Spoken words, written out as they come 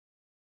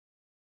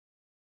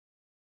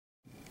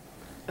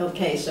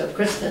Okay, so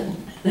Kristin,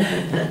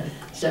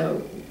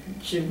 so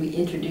should we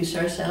introduce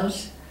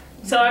ourselves?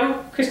 So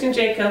I'm Kristin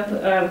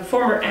Jakob,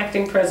 former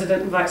acting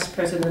president and vice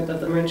president of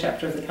the Marin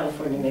Chapter of the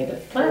California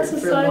Native Plant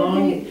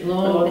Society. For a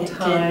long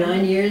time.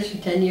 10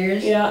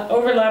 years? Yeah,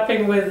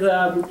 overlapping with,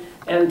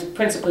 and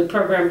principally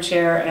program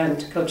chair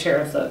and co-chair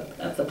of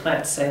the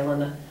plant sale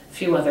and a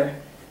few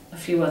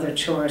other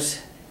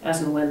chores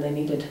as and when they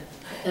needed.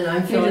 And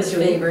I'm Phyllis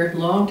Faber,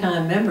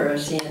 longtime member of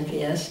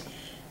CNPS,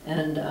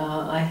 and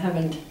I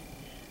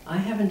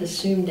haven't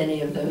assumed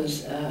any of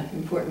those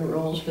important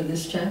roles for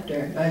this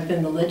chapter. I've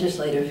been the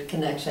legislative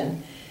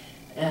connection,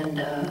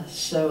 and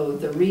so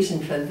the reason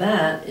for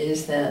that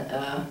is that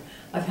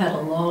I've had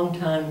a long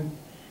time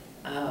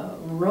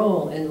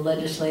role in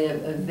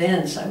legislative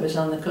events. I was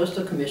on the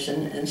Coastal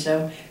Commission, and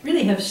so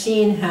really have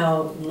seen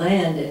how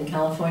land in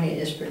California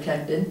is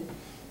protected,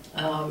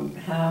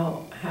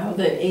 how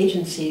the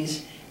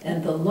agencies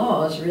and the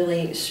laws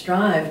really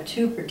strive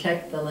to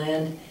protect the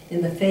land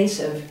in the face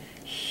of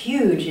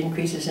huge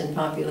increases in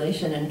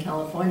population in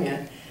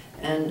California,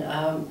 and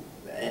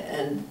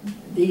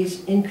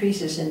these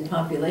increases in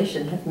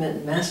population have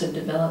meant massive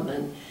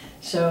development.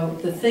 So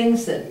the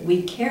things that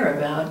we care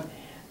about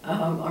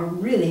are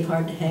really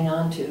hard to hang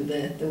on to.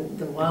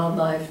 The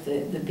wildlife,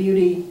 the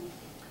beauty,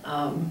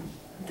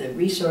 the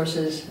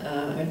resources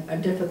are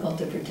difficult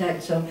to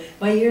protect. So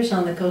my years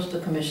on the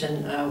Coastal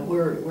Commission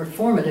were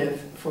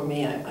formative for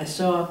me. I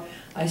saw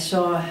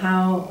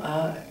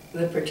how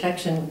the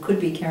protection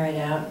could be carried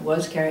out,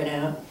 was carried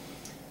out,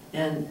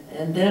 and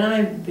then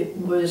I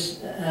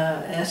was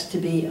asked to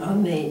be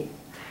on the.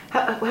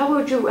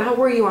 How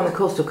were you on the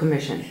Coastal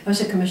Commission? I was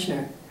a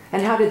commissioner.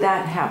 And how did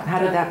that happen? How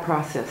did that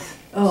process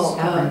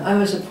happen? I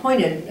was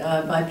appointed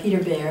by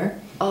Peter Baer.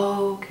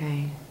 Oh,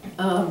 okay.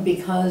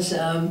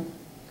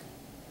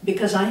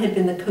 Because I had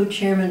been the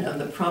co-chairman of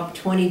the Prop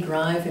 20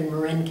 drive in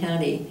Marin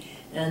County,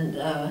 and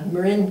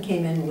Marin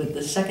came in with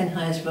the second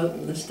highest vote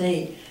in the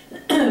state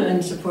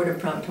in support of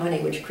Prop 20,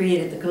 which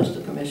created the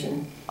Coastal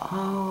Commission.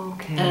 Oh,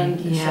 okay. And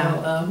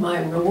so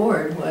my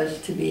reward was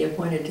to be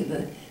appointed to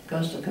the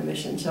Coastal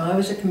Commission. So I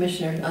was a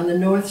commissioner on the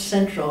North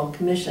Central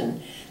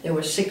Commission. There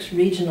were 6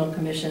 regional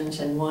commissions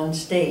and 1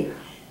 state.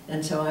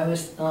 And so I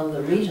was on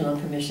the regional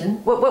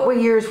commission. What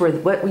years was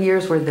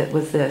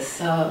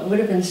this? It would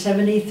have been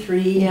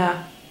 73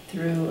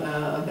 through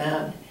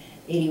about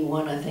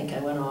 81, I think I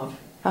went off.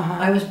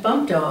 I was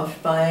bumped off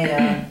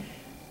by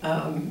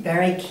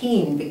Barry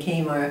Keene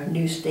became our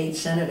new state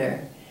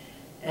senator,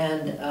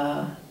 and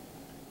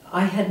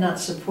I had not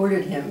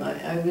supported him.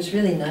 I was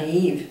really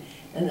naive,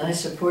 and I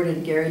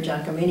supported Gary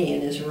Giacomini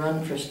in his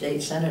run for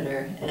state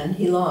senator, and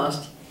he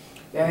lost.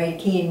 Barry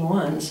Keene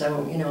won,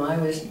 so I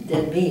was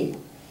dead meat.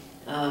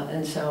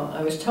 And so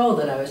I was told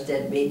that I was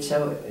dead meat,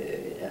 so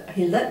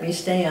he let me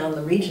stay on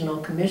the regional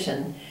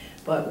commission.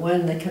 But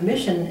when the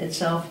commission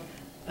itself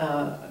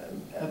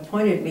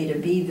appointed me to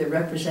be the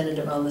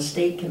representative on the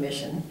state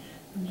commission,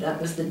 that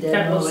was the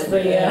dead moment.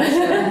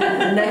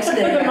 The next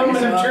day the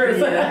moment of truth.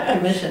 The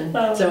commission.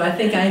 So I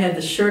think I've had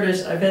the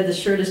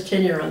shortest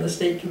tenure on the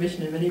state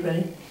commission of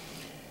anybody.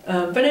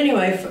 But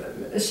anyway,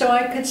 so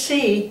I could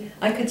see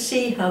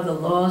how the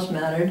laws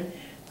mattered.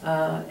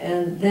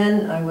 And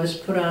then I was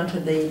put onto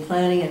the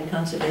Planning and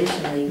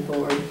Conservation League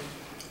board,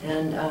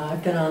 and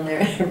I've been on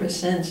there ever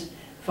since,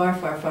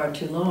 far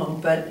too long.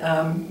 But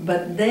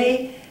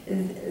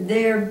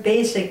their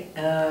basic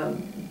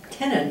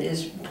tenet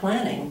is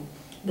planning.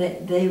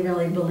 They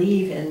really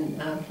believe in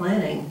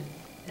planning,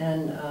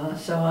 and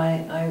so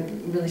I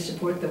really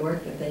support the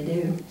work that they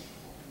do.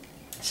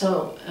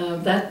 So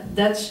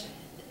that's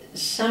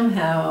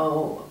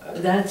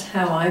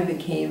how I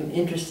became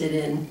interested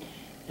in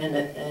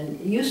and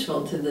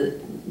useful to the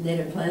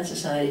Native Plant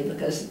Society,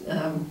 because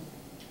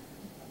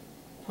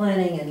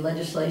planning and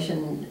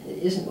legislation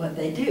isn't what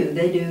they do.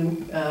 They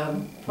do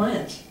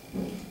plants.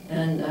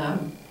 And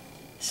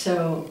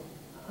so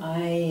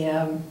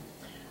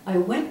I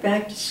went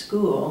back to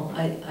school.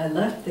 I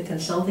left the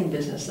consulting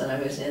business that I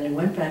was in and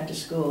went back to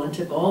school and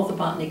took all the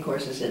botany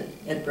courses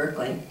at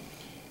Berkeley,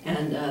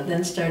 and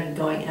then started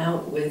going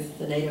out with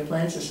the Native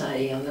Plant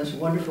Society on those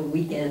wonderful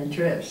weekend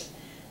trips,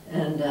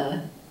 and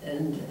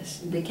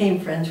became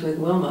friends with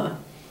Wilma.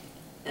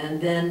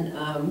 And then,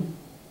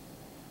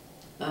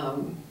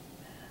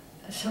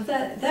 so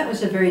that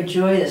was a very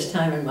joyous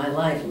time in my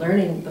life.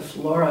 Learning the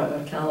flora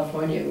of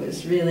California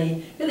was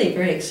really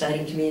very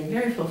exciting to me and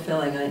very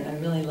fulfilling. I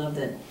really loved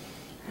it.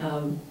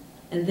 And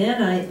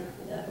then I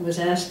was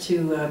asked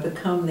to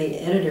become the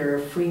editor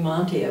of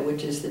Fremontia,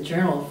 which is the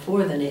journal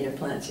for the Native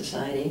Plant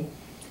Society.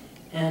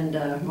 And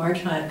Marge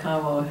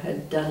Hayakawa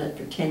had done it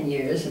for 10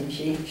 years, and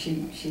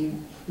she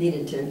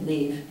needed to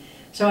leave.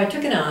 So I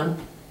took it on,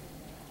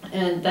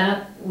 and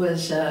that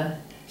was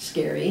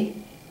scary,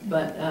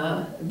 but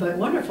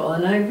wonderful,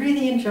 and I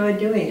really enjoyed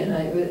doing it.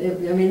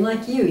 I mean,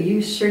 like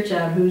you search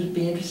out who'd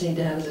be interesting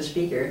to have as a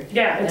speaker.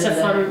 Yeah, it's a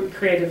fun,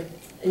 creative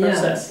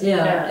process.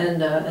 Yeah.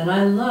 And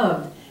I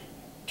loved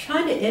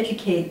trying to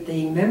educate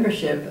the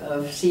membership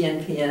of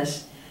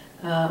CNPS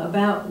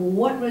about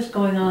what was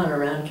going on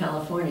around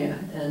California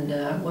and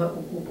what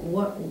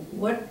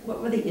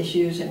were the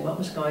issues and what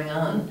was going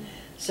on.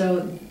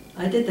 So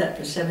I did that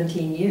for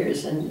 17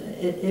 years, and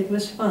it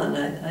was fun.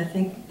 I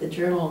think the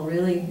journal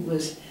really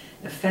was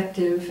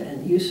effective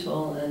and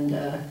useful, and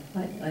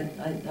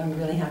I'm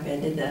really happy I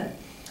did that.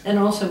 And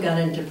also got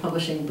into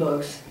publishing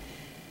books.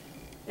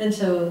 And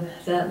so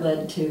that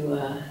led to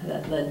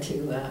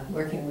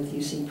working with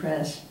UC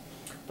Press.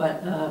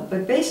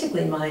 But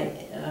basically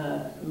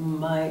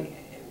my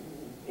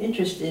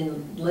interest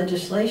in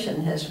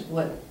legislation has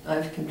what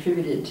I've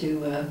contributed to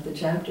the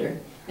chapter,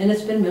 and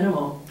it's been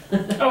minimal.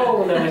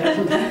 Oh, no, it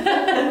hasn't.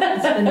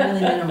 It's been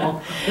really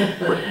minimal.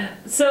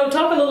 So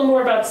talk a little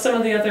more about some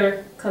of the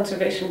other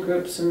conservation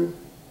groups in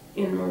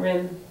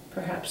Marin,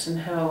 perhaps, and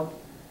how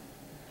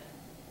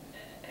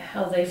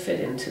they fit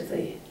into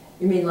the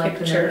You mean like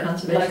picture, the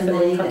Conservation like the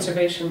League?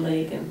 Conservation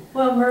League. And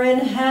Well, Marin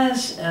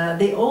has,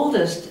 the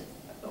oldest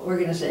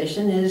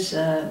organization is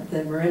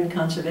the Marin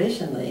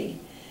Conservation League.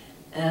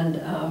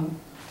 And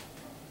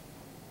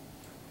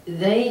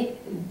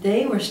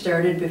they were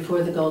started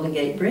before the Golden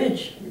Gate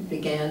Bridge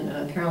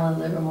began. Carolyn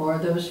Livermore,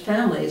 those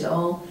families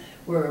all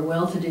were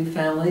well-to-do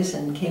families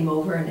and came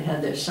over and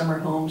had their summer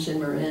homes in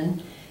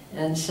Marin.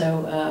 And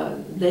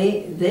so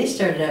they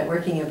started out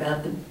working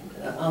about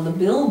on the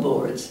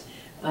billboards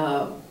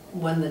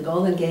when the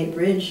Golden Gate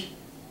Bridge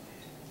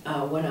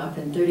went up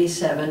in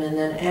 '37, and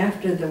then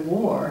after the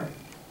war,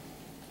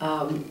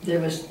 there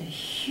was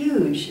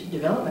huge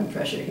development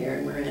pressure here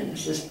in Marin.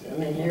 It's just, I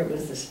mean, here it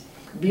was this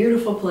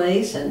beautiful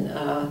place and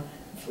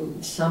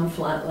some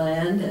flat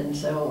land, and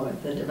so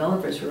the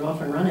developers were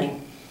off and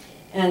running.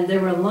 And there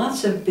were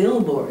lots of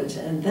billboards,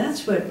 and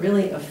that's what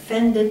really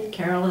offended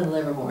Carolyn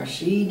Livermore.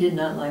 She did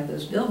not like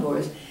those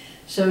billboards.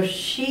 So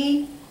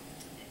she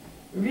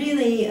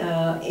really,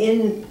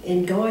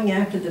 in going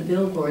after the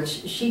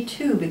billboards, she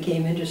too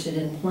became interested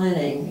in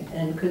planning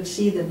and could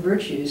see the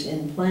virtues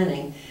in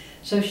planning.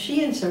 So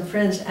she and some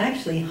friends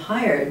actually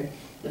hired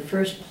the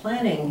first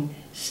planning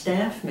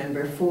staff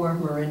member for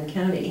Marin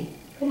County.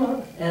 come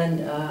on.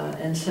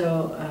 And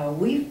so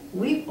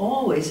we've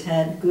always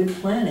had good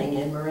planning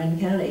in Marin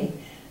County.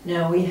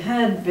 Now we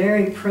had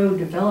very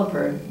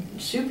pro-developer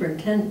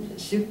supervisors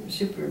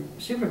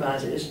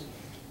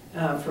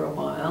for a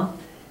while,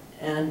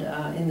 and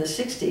in the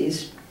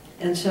 '60s,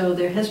 and so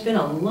there has been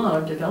a lot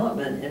of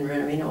development in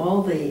Marin. I mean,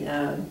 all the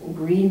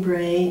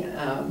Greenbrae,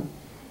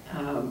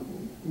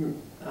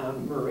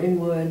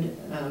 Marinwood,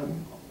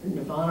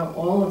 Nevada,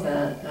 all of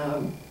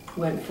that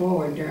went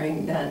forward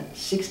during that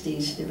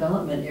 '60s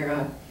development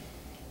era.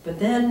 But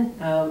then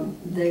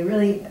they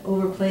really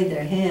overplayed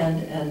their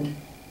hand and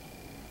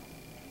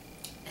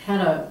had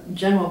a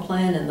general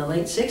plan in the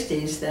late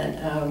 '60s that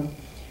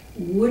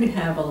would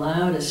have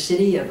allowed a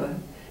city of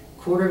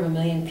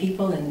 250,000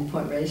 people in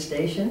Point Reyes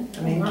Station.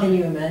 I mean, can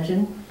you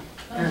imagine?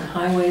 There are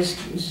highways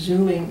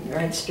zooming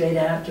right straight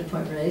out to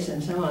Point Reyes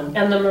and so on.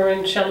 And the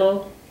Marin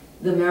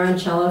The Marin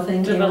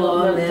thing came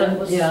along then. That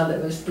was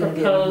was going to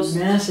be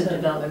a massive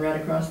development right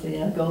across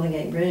the Golden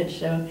Gate Bridge.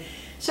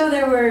 So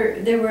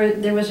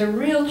there was a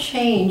real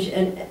change,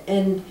 and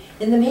in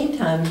the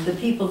meantime, the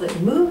people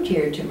that moved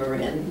here to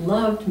Marin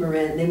loved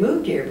Marin. They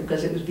moved here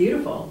because it was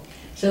beautiful,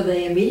 so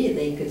they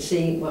immediately could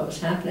see what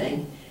was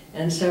happening.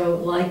 And so,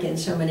 like in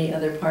so many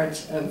other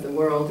parts of the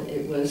world,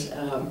 it was,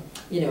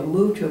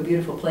 move to a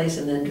beautiful place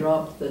and then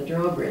drop the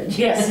drawbridge.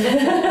 Yes,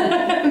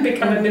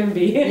 become a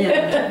NIMBY.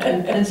 Yeah,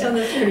 and so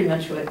that's pretty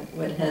much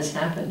what has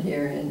happened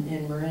here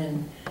in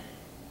Marin.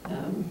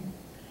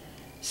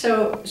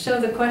 So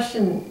the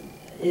question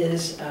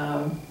is,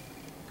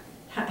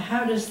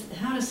 how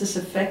does this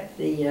affect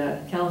the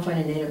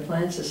California Native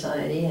Plant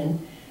Society, and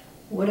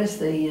what is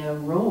the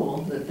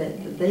role that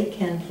they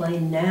can play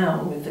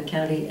now with the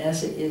county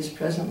as it is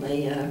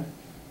presently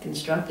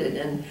constructed?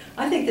 And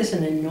I think there's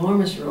an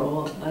enormous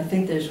role. I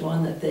think there's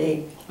one that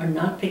they are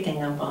not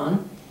picking up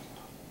on,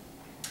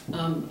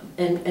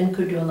 and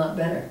could do a lot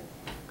better.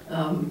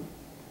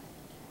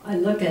 I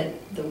look at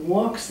the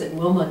walks that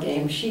Wilma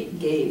gave.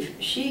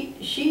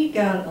 She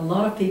got a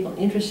lot of people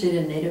interested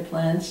in native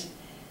plants,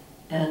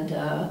 and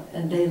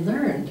they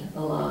learned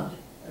a lot.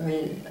 I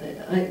mean,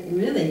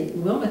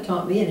 Wilma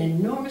taught me an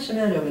enormous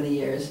amount over the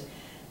years,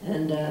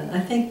 and I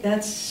think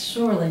that's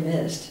sorely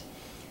missed.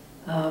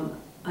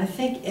 I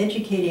think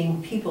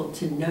educating people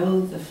to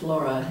know the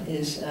flora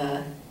is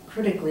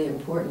critically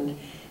important,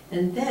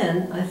 and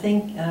then I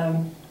think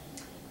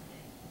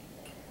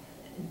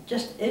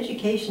just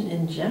education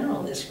in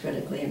general is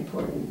critically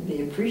important.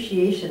 The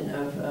appreciation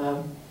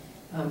of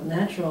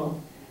natural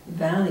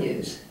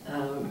values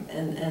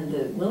and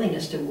the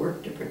willingness to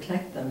work to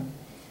protect them.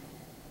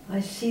 I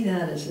see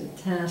that as a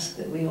task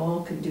that we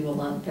all could do a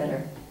lot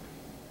better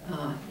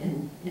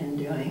in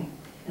doing.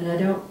 And I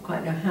don't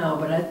quite know how,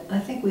 but I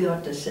think we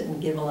ought to sit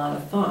and give a lot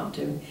of thought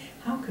to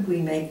how could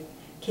we make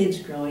kids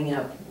growing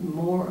up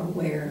more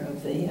aware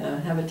of the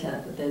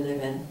habitat that they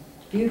live in.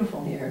 It's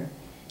beautiful here,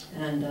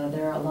 and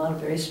there are a lot of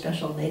very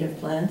special native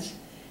plants,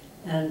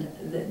 and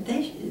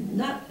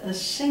not a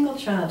single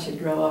child should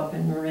grow up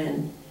in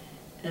Marin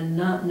and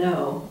not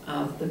know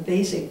of the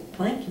basic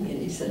plant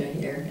communities that are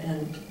here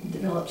and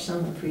develop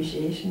some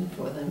appreciation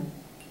for them.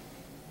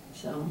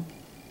 So,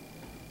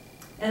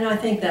 and I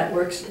think that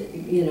works,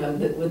 you know,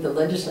 with the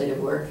legislative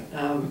work.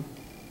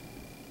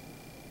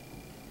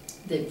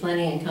 The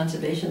Planning and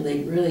Conservation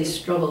League really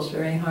struggles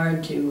very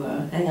hard to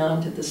hang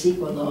on to the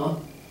CEQA law.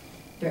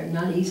 They're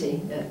not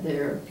easy.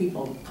 There are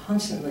people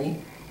constantly.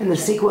 And the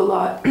CEQA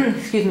law,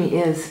 excuse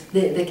me, is?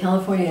 The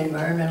California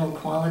Environmental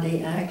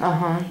Quality Act.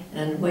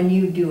 And when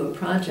you do a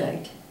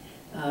project,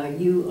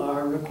 you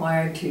are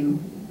required to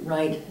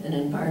write an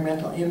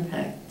environmental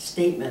impact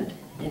statement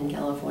in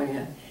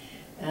California.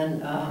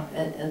 And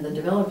the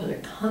developers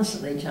are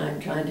constantly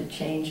trying to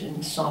change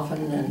and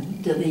soften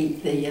and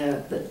delete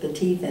the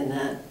teeth in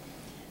that.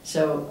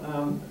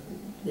 So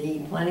the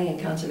Planning and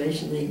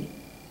Conservation League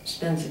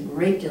spends a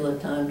great deal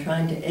of time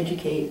trying to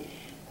educate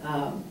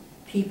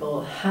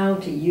people how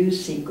to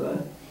use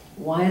CEQA,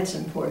 why it's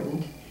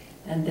important,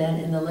 and then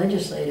in the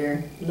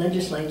legislature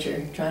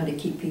trying to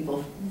keep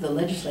the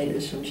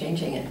legislators from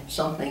changing it,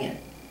 softening it.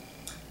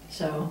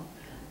 So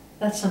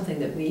that's something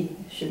that we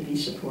should be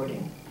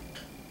supporting.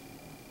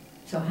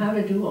 So how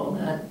to do all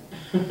that?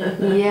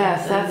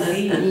 Yes,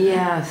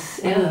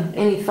 yes. Yeah.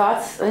 Any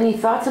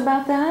thoughts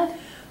about that?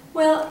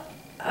 Well,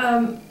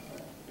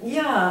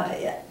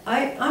 yeah,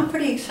 I'm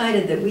pretty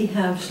excited that we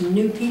have some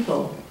new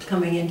people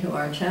coming into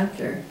our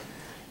chapter.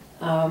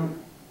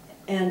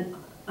 And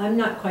I'm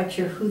not quite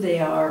sure who they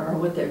are or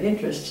what their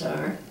interests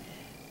are,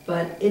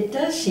 but it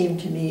does seem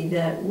to me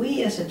that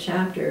we as a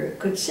chapter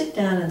could sit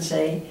down and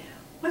say,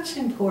 what's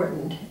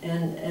important?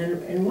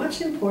 And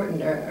what's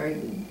important are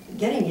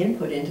getting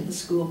input into the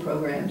school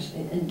programs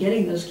and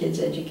getting those kids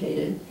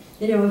educated.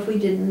 You know, if we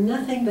did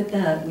nothing but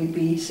that, we'd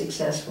be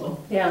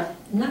successful. Yeah.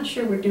 I'm not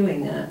sure we're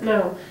doing that.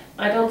 No,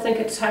 I don't think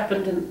it's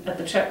happened at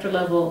the chapter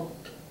level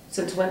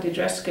since Wendy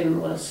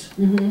Dreskin was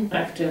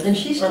active. And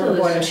she still on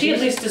the board. is. And she at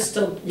least is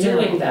still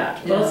doing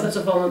that, both as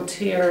a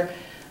volunteer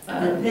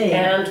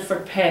and for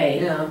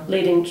pay,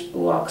 leading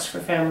walks for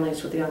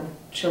families with young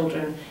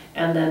children,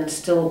 and then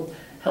still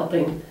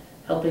helping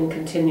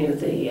continue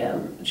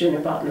the junior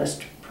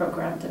botanist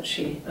program that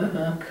she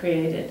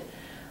created.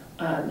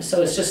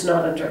 So it's just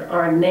not under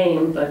our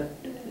name, but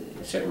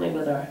certainly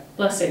with our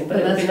blessing. But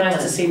it would be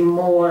nice to see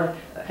more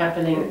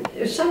happening.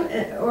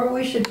 Or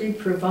we should be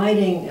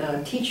providing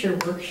teacher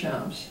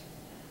workshops.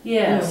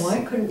 Yes. You know,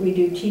 why couldn't we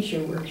do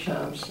teacher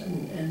workshops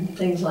and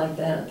things like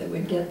that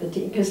would get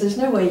because there's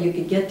no way you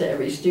could get to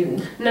every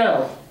student.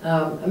 No.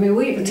 I mean,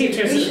 we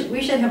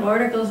should have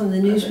articles in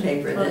the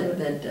newspaper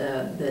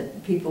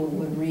that people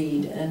would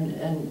read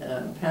and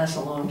pass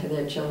along to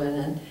their children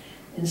and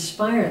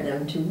inspire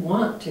them to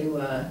want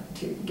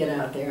to get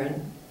out there.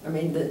 And I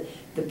mean,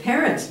 the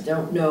parents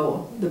don't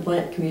know the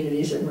plant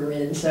communities that we're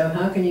in, so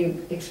how can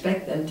you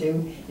expect them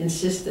to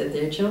insist that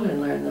their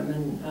children learn them?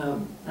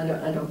 And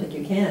I don't think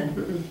you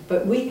can.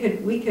 But we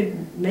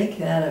could make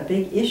that a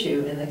big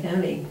issue in the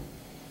county.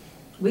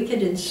 We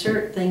could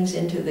insert things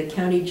into the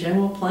county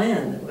general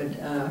plan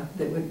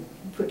that would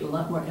put a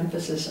lot more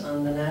emphasis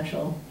on the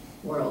natural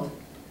world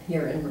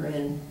here in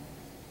Marin.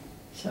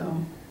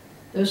 So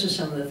those are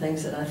some of the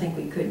things that I think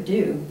we could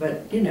do.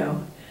 But you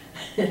know,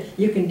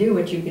 you can do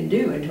what you can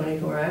do in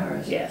 24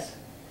 hours. Yes.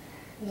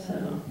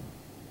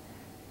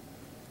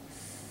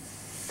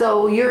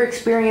 So your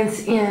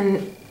experience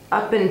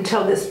up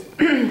until this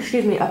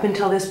up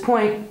until this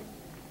point,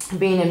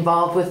 being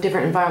involved with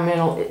different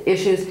environmental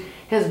issues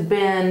has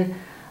been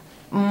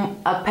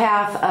a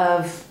path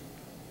of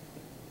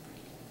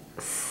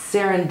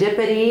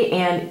serendipity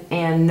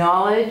and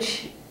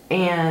knowledge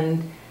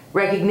and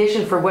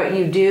recognition for what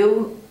you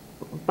do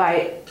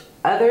by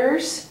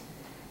others,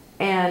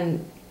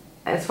 and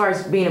as far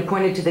as being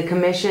appointed to the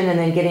commission and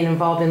then getting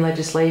involved in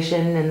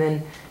legislation and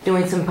then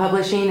doing some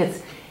publishing,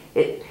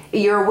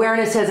 your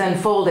awareness has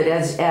unfolded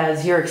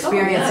as your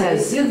experience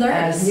has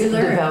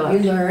developed.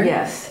 You learn.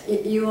 Yes.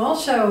 You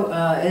also,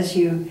 as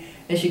you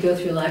go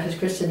through life, as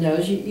Kristin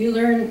knows, you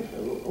learn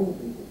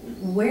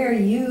where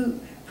you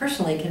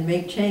personally can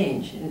make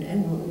change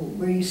and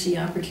where you see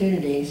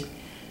opportunities.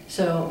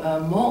 So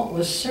MALT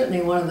was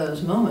certainly one of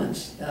those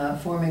moments,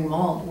 forming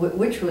MALT,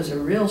 which was a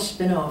real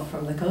spin-off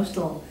from the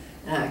Coastal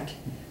Act.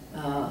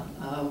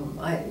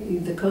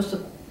 The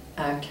Coastal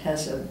Act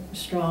has a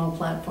strong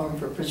platform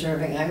for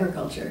preserving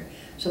agriculture,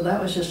 so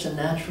that was just a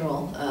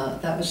natural.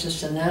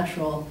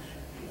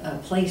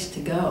 Place to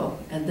go.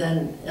 And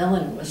then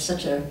Ellen was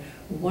such a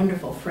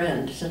wonderful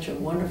friend, such a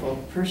wonderful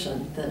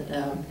person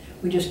that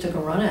we just took a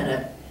run at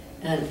it,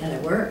 and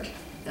it worked.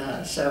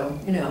 So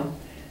you know,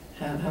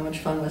 how much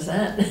fun was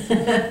that?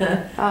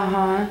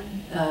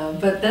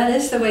 But that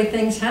is the way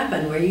things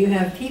happen, where you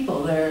have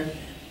people that are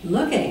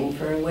looking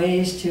for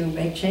ways to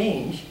make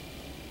change,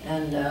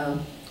 and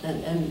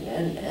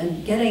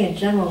getting a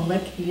general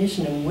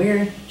recognition of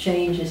where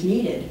change is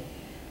needed,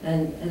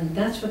 and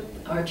that's what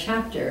our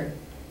chapter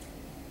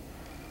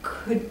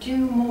could do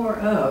more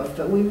of.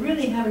 But we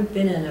really haven't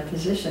been in a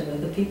position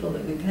with the people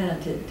that we've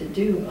had to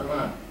do a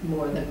lot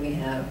more than we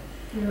have.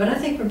 But I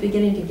think we're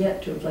beginning to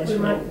get to a place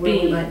where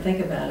we might think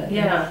about it.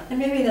 Yeah. And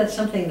maybe that's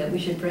something that we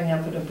should bring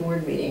up at a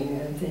board meeting,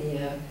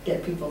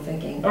 get people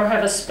thinking. Or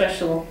have a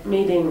special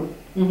meeting.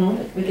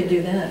 We could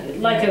do that.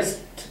 Like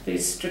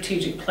these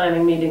strategic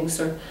planning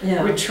meetings or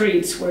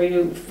retreats where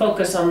you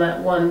focus on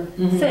that one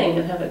thing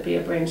and have it be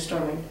a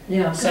brainstorming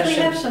session. We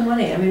have some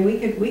money. I mean, we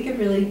could make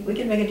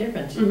a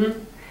difference.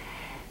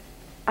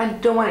 I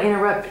don't want to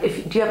interrupt.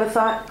 Do you have a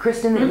thought,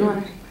 Kristin, that you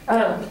want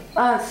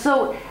to?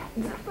 So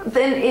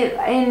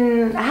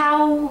then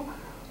how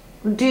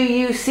do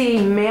you see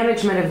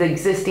management of the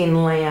existing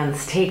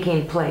lands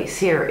taking place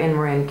here in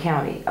Marin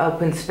County,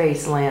 open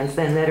space lands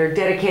then that are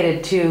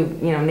dedicated to,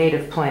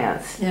 native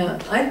plants? Yeah,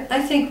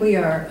 I think we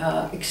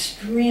are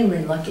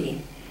extremely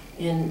lucky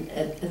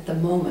at the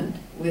moment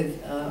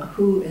with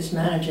who is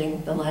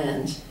managing the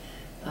lands.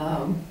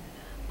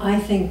 I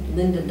think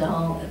Linda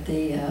Dahl at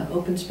the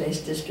Open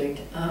Space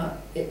District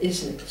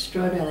is an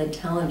extraordinarily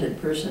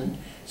talented person.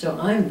 So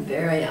I'm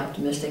very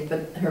optimistic,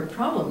 but her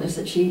problem is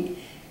that she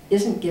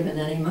isn't given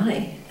any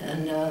money.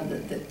 And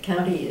the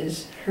county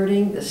is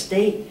hurting, the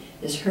state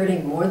is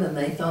hurting more than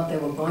they thought they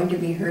were going to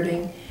be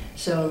hurting.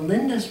 So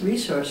Linda's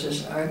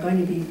resources are going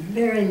to be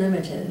very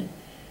limited.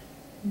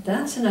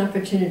 That's an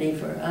opportunity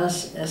for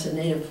us as a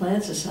Native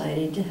Plant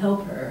Society to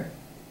help her.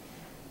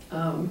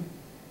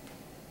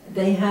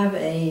 They have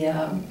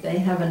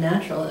a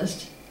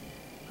naturalist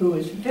who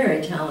is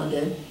very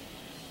talented,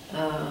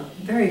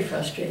 very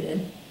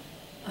frustrated,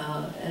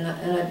 and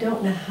I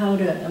don't know how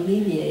to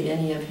alleviate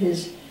any of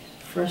his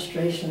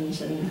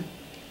frustrations and.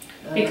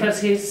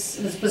 Because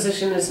his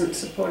position isn't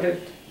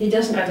supported. He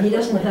doesn't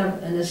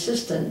have an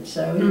assistant,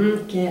 so he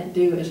can't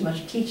do as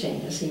much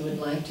teaching as he would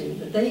like to.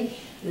 But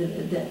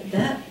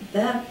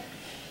that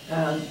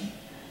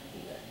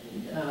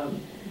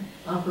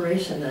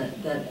operation,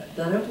 that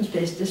Open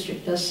Space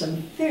District does some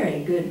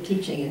very good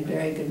teaching and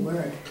very good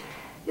work.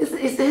 Has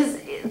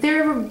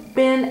there ever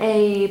been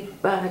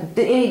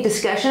any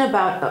discussion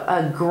about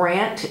a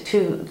grant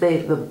to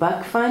the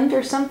Buck Fund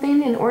or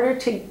something in order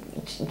to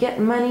get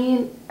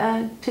money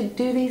to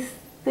do these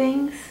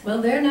things?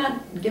 Well, they're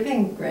not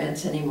giving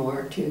grants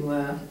anymore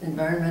to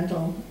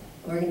environmental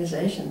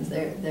organizations.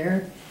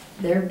 They're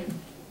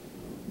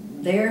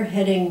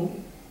heading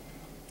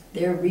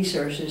their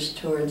resources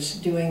towards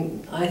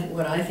doing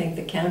what I think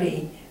the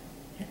county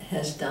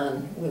has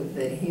done with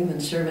the human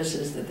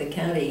services that the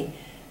county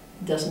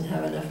doesn't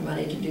have enough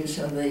money to do.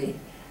 So the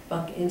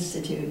Buck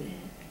Institute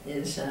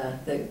is,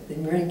 the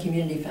Marin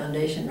Community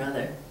Foundation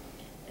rather,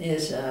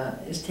 is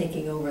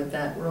taking over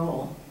that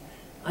role.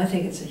 I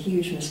think it's a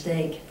huge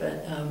mistake,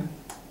 but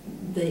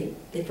they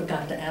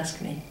forgot to ask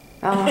me.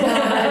 Right.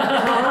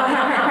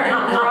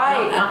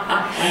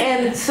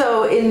 And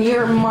so in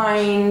your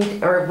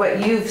mind, or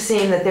what you've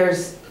seen, that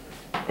there's,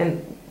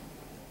 and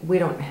we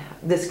don't,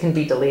 this can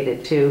be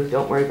deleted too,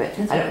 don't worry, but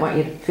I don't want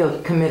you to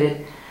feel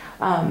committed.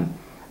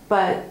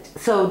 But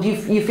so do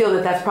you feel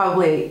that that's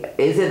probably,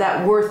 is it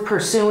that worth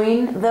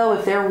pursuing though,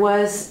 if there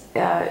was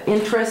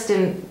interest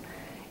in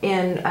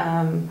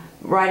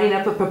writing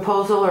up a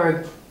proposal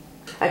or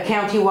a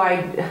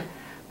countywide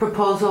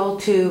proposal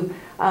to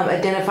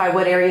identify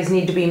what areas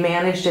need to be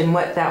managed and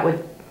what that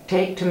would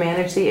take to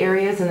manage the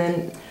areas and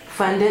then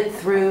fund it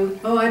through?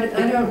 Oh, I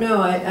don't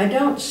know. I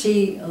don't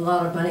see a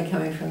lot of money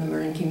coming from the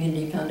Marin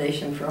Community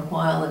Foundation for a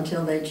while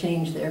until they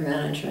change their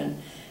management.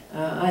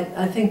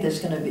 I think there's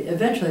going to be,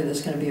 eventually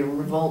there's going to be a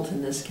revolt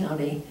in this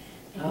county,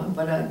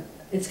 but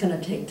it's going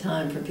to take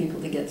time for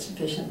people to get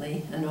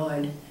sufficiently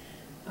annoyed.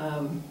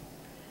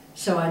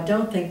 So I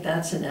don't think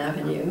that's an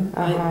avenue.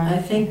 I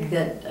think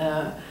that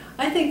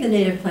I think the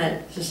Native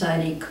Plant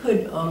Society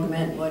could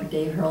augment what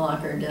Dave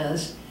Herlocker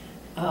does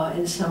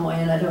in some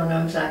way, and I don't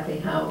know exactly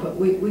how, but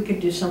we could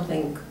do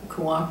something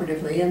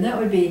cooperatively, and that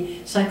would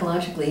be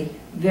psychologically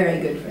very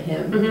good for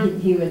him.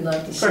 He would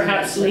love to see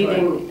perhaps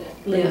leading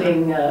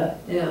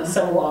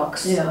some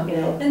walks. Yeah.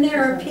 And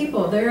there are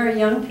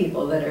young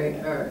people that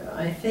are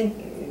I think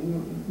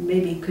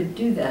maybe could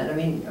do that. I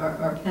mean,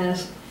 our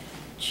past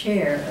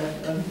chair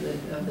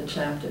of the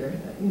chapter,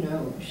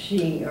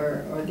 she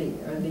or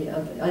the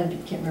other, I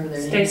can't remember their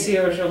name. Stacy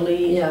or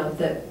Jolie. Yeah,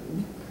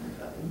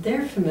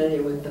 they're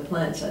familiar with the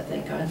plants, I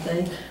think, aren't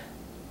they?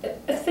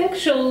 I think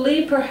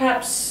Jolie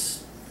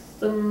perhaps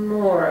the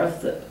more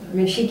of the. I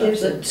mean, she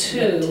gives a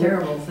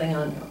terrible thing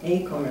on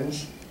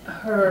acorns.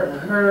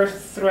 Her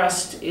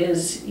thrust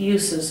is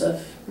uses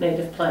of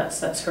native plants.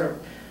 That's her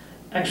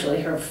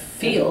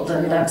field,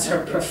 and that's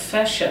her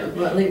profession.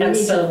 Well, and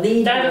so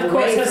that, of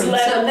course, has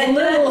led a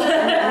little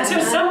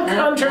to some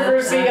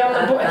controversy on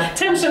the board,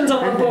 tensions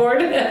on the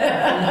board.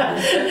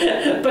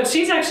 But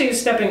she's actually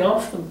stepping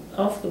off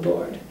the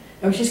board.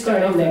 Oh, she's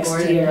starting next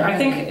year. I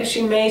think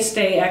she may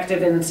stay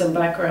active in some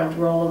background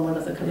role in one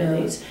of the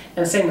committees.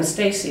 And same with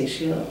Stacy,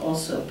 she'll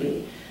also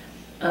be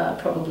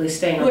probably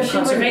staying on the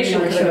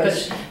conservation committee.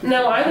 But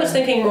no, I was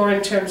thinking more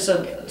in terms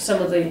of some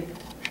of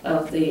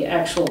the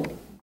actual.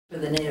 For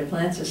the Native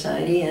Plant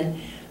Society,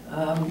 and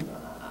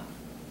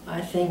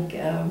I think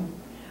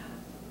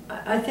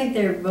I think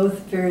they're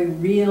both very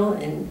real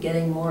in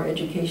getting more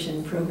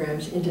education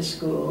programs into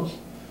schools.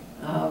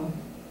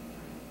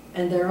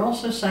 And they're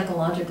also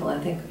psychological. I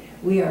think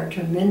we are a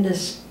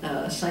tremendous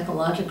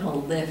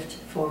psychological lift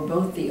for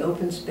both the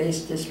open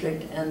space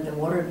district and the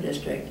water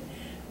district.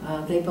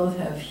 They both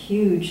have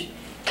huge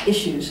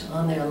issues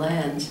on their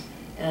lands,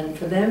 and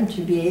for them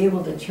to be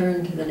able to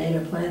turn to the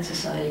Native Plant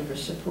Society for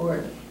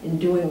support in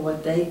doing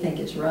what they think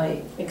is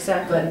right.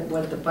 Exactly. But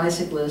what the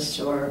bicyclists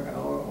or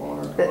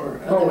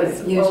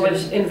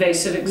with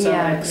invasive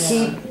exotics.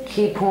 Yeah.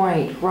 Key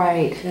point,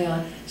 right.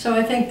 Yeah. So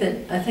I think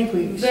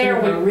we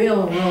serve a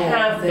real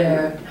role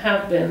there.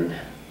 Have been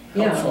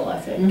helpful, I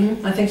think.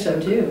 Mm-hmm. I think so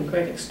too. To a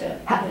great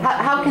extent.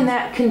 How can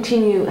that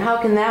continue? How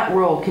can that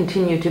role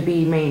continue to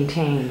be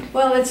maintained?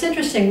 Well, it's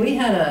interesting. We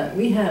had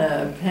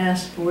a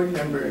past board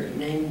member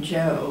named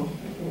Joe.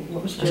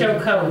 What was Joe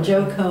Cohn.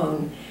 Joe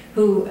Cohn,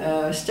 who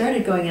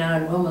started going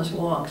out on wellness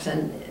walks,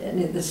 and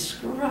this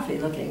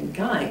scruffy-looking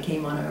guy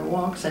came on our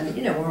walks, and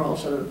we're all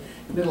sort of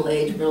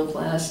middle-aged,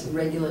 middle-class,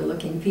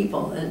 regular-looking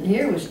people, and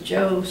here was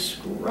Joe,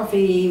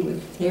 scruffy,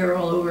 with hair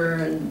all over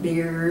and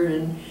beard,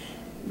 and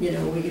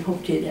we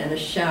hoped he'd had a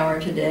shower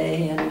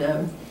today,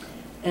 and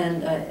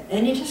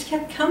he just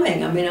kept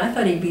coming. I mean, I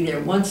thought he'd be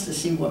there once to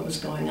see what was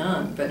going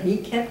on, but he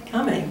kept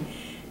coming.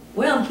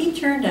 Well, he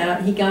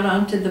got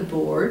onto the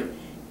board,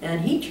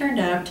 and he turned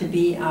out to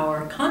be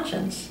our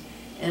conscience.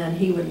 And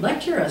he would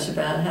lecture us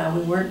about how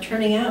we weren't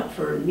turning out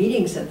for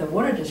meetings that the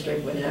water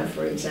district would have,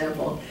 for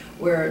example,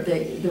 where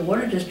the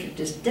water district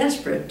is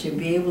desperate to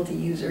be able to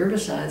use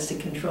herbicides to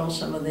control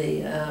some of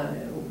the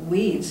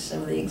weeds,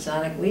 some of the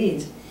exotic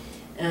weeds.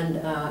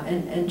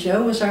 And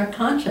Joe was our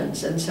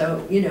conscience, and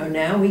so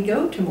now we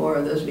go to more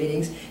of those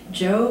meetings.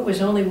 Joe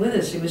was only with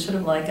us; he was sort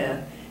of like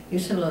a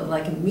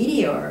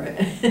meteor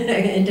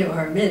into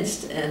our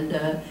midst, and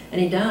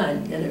he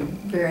died at a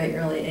very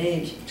early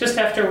age. Just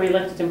after we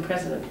elected him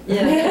president.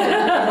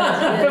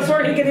 Yeah.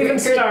 Before he could even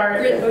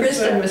start.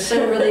 Kristin was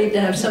so relieved to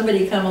have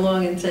somebody come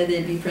along and say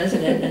they'd be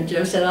president, and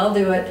Joe said, "I'll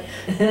do it."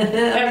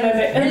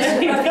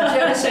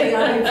 Joe saying,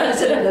 "I'll be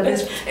president of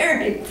this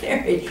very,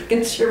 very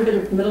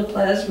conservative, middle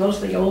class,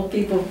 mostly old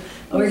people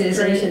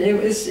organization."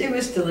 It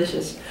was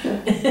delicious.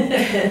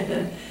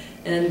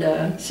 And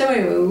so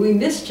anyway, we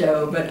miss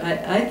Joe, but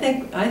I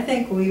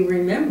think we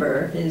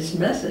remember his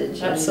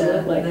message.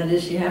 Absolutely. And, that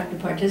is, you have to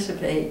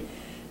participate,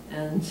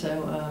 and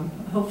so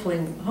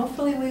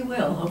hopefully we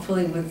will.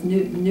 Hopefully, with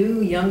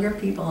new younger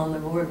people on the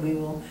board, we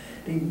will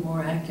be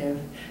more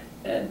active.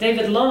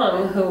 David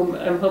Long, whom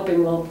I'm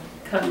hoping will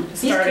come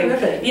starting. He's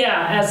terrific.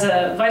 Yeah, as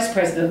a vice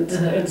president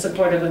in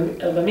support of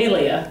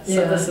Amelia.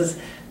 So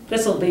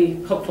this will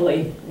be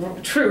hopefully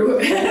true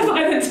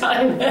by the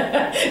time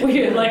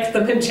we elect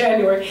them in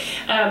January.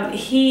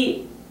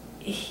 He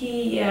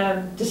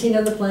does he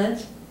know the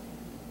plans?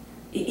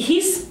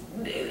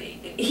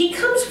 He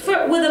comes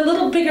with a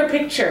little bigger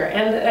picture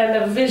and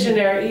a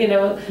visionary,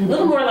 a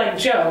little more like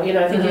Joe.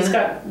 I think he's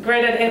got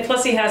great ideas.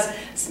 Plus he has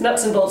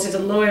nuts and bolts. He's a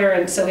lawyer,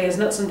 and so he has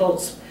nuts and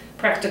bolts,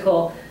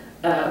 practical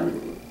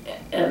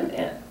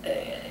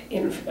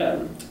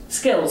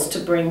skills to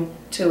bring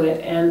to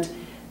it.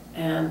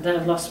 And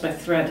I've lost my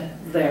thread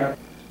there.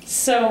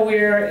 So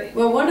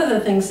well, one of the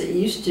things that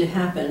used to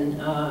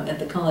happen at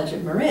the College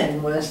of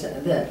Marin was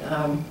that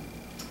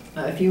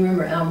if you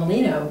remember, Al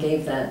Molino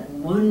gave that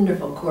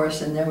wonderful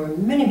course, and there were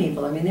many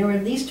people. I mean, there were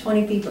at least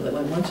 20 people that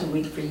went once a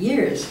week for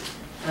years.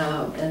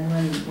 And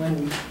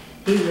when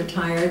he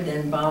retired,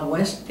 then Bob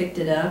West picked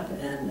it up,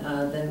 and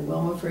then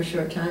Wilma for a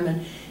short time.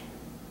 And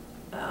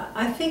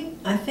I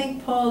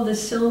think Paul Da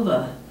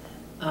Silva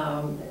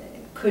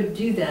could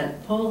do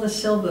that. Paul Da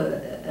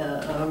Silva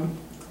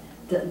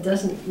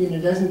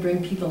doesn't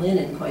bring people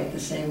in quite the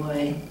same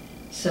way.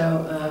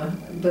 So,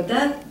 but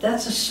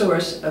that's a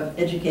source of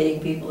educating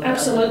people about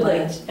absolutely,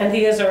 plants. And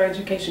he is our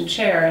education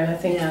chair, and I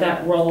think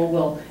that role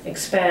will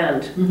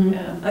expand.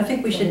 I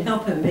think we should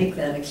help him make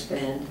that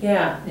expand.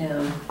 Yeah.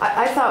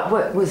 I thought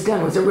what was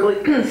done was a really,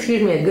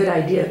 excuse me, a good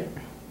idea.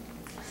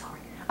 Sorry.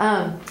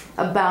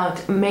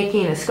 About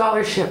making a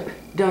scholarship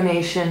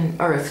donation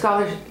or a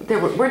scholarship.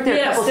 Weren't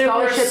there a couple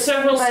scholarships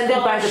funded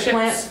by the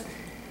Plant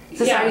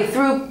Society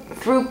through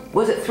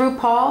was it through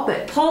Paul?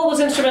 But Paul was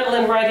instrumental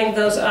in writing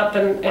those up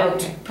and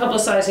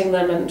publicizing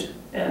them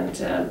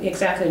and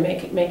exactly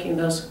making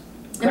those.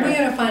 And we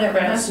got to find out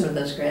what happened with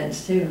those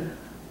grants too.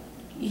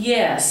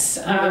 Yes.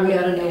 We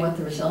got to know what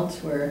the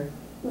results were.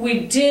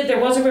 We did. There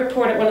was a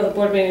report at one of the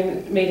board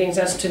meetings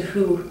as to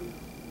who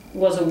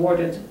was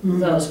awarded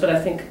those, but I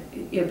think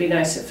it'd be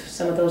nice if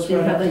some of those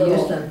wrote up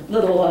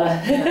little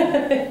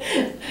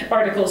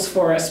articles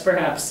for us,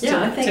 perhaps to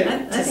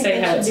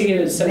say how it's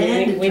used. So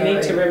we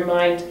need to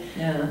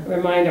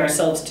remind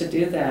ourselves to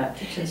do that.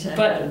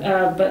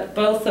 But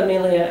both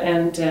Amelia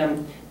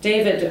and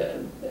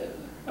David,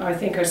 I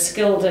think, are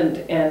skilled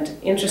and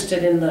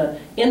interested in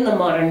the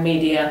modern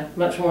media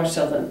much more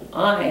so than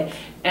I,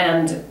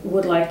 and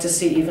would like to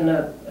see even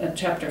a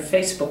chapter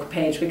Facebook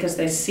page, because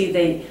they see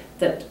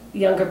that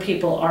younger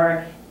people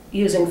are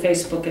using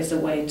Facebook as a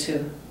way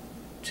to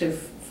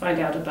find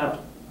out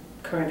about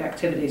current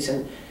activities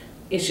and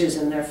issues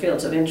in their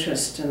fields of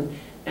interest,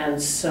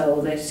 and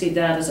so they see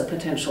that as a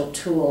potential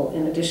tool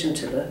in addition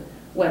to the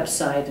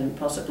website, and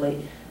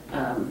possibly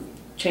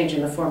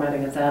changing the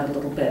formatting of that a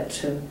little bit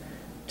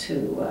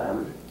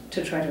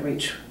to try to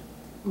reach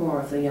more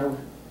of the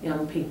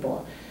young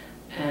people.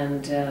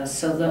 And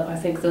so I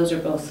think those are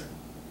both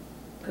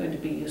going to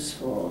be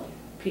useful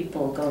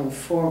people going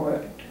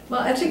forward.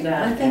 Well, I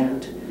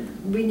think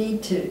we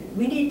need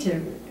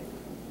to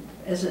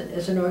as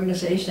an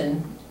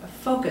organization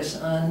focus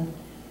on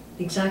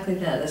exactly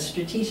that, a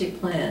strategic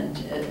plan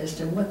as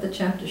to what the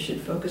chapter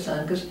should focus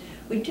on, because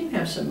we do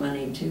have some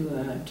money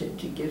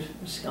to give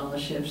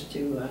scholarships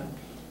to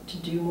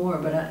do more,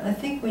 but I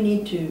think we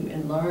need to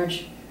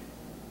enlarge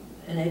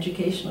an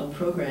educational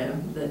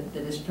program that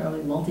is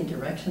probably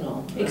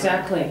multi-directional.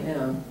 Exactly.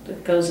 Yeah.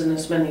 That goes in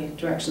as many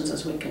directions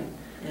as we can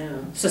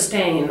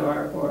sustain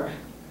or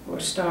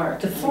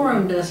start. The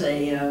forum does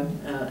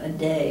a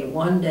day,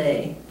 one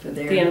day for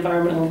their the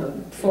environmental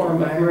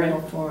forum.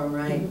 Environmental forum,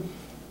 right? Mm-hmm.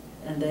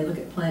 And they look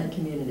at plant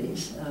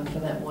communities for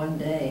that one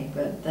day,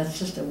 but that's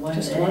just a one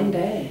day. Just one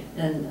day.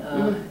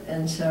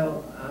 And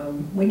so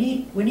we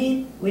need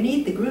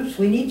the groups.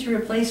 We need to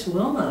replace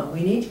Wilma.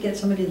 We need to get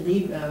somebody to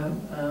lead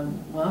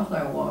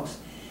wildflower walks.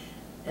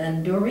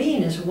 And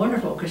Doreen is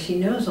wonderful because she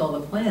knows all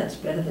the plants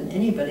better than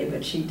anybody,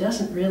 but she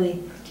doesn't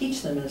really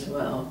teach them as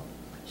well.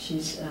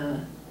 She's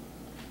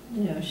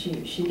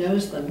she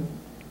knows them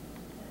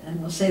and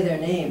will say their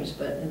names,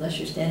 but unless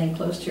you're standing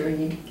close to her,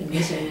 you can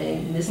miss the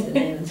name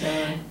and so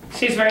on.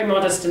 She's very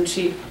modest and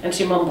she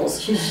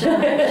mumbles. She's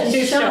shy.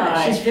 She's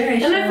shy. She's very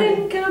shy. And I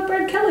think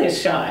Brad Kelly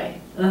is shy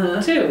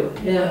too.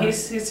 Yeah.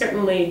 He's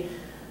certainly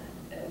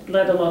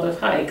led a lot of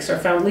hikes or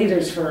found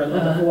leaders for a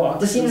lot of walks.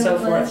 Does he know and so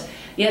the plants? forth.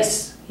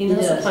 Yes, he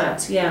knows the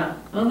plants. Yeah.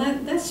 Well,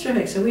 that's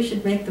terrific. So we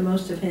should make the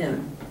most of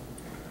him.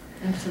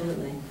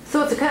 Absolutely.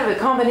 So it's a kind of a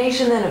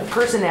combination then of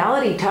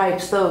personality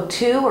types though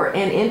too,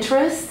 and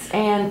interests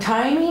and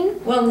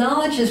timing? Well,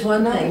 knowledge is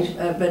one thing,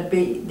 but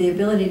the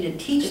ability to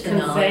teach the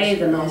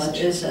knowledge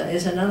is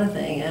another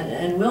thing.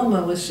 And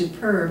Wilma was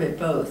superb at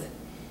both.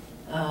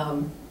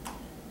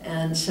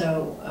 And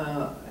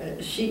so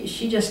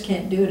she just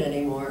can't do it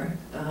anymore.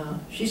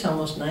 She's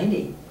almost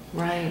 90.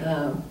 Right.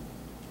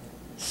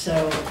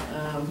 So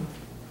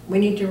we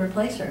need to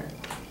replace her.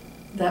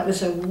 That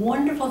was a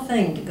wonderful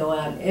thing to go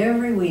out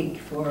every week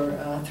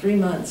for 3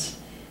 months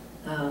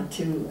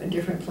to a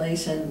different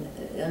place. And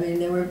I mean,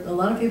 there were a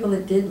lot of people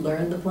that did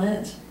learn the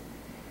plants.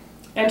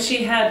 And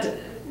she had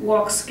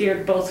walks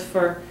geared both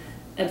for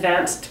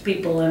advanced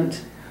people and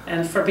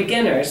for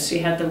beginners. She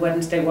had the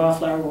Wednesday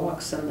wildflower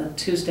walks and the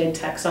Tuesday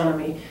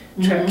taxonomy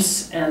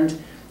trips,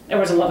 and there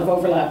was a lot of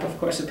overlap, of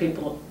course, of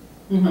people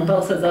on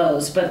both of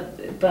those. But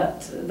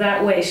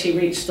that way she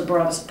reached the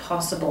broadest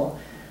possible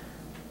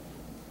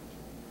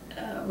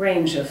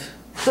range of.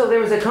 So there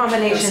was a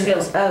combination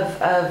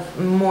of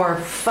more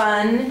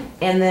fun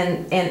and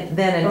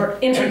then or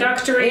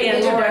introductory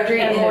and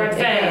more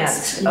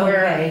advanced.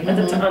 Okay.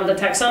 Where on the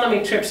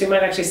taxonomy trips you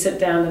might actually sit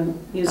down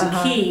and use a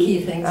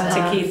key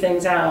to key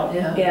things out.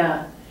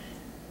 Yeah.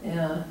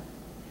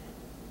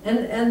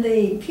 And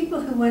the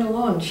people who went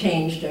along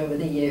changed over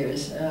the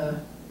years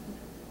a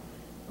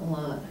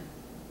lot.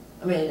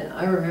 I mean,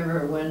 I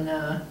remember when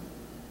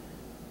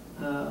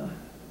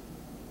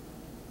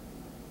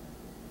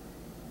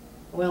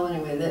well,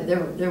 anyway,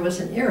 there was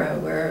an era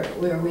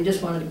where we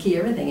just wanted to key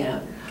everything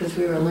out because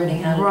we were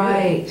learning how to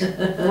do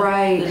it.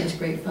 Right. It was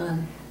great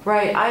fun.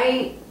 Right.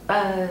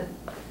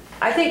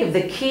 I think of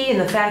the key and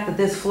the fact that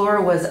this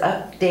floor was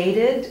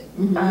updated,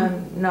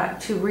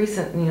 not too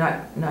recent,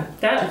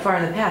 not too far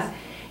in the past.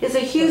 It's a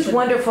huge,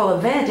 wonderful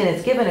event, and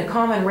it's given a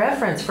common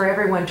reference for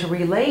everyone to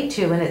relate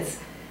to. And it's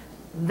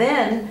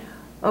then,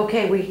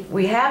 okay,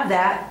 we have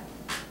that.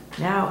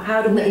 Now,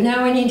 how do we?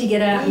 Now we need to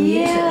get out and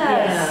use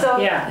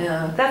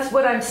it. That's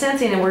what I'm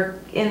sensing, and we're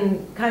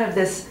in kind of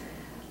this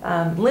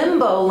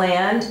limbo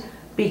land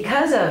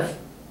because of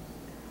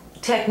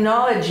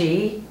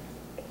technology,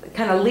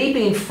 kind of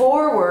leaping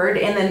forward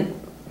and then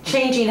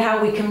changing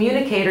how we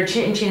communicate or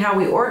changing how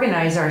we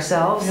organize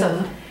ourselves.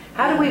 So,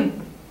 how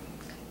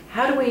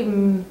do we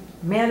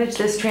manage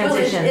this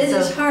transition? Well, it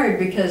is hard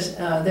because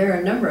there are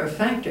a number of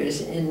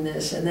factors in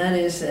this, and that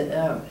is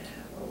that.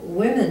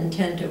 Women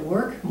tend to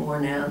work more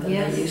now than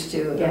they used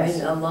to. Yes. I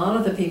mean, a lot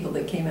of the people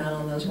that came out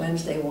on those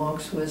Wednesday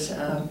walks was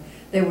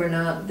they were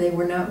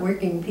not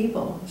working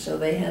people, so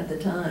they had the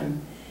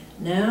time.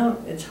 Now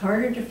it's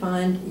harder to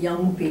find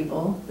young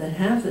people that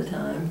have the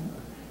time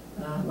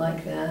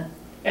like that.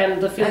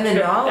 And the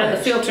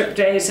field trip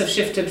days have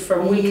shifted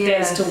from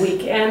weekdays to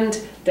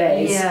weekend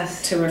days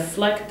to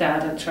reflect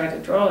that and try to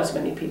draw as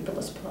many people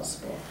as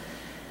possible.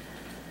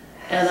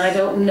 And I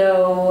don't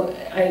know,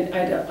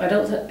 I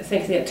don't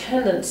think the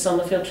attendance on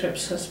the field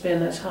trips has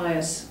been as high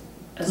as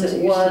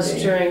it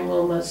was during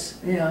Wilma's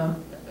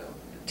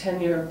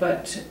tenure,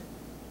 but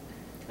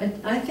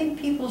I think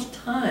people's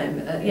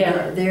time,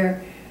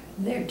 their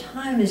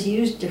time is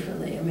used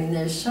differently. I mean,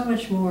 there's so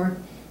much more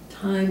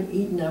time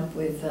eaten up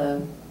with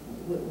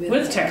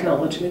with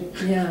technology.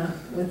 Yeah,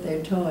 with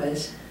their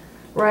toys.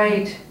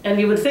 Right. And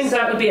you would think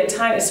that would be it's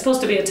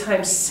supposed to be a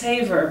time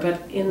saver,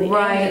 but in the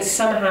end it's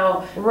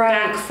somehow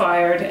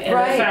backfired and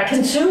in fact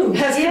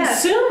has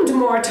consumed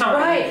more time.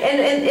 Right.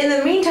 And in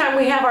the meantime,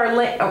 we have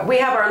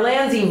our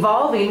lands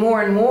evolving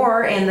more and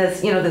more, and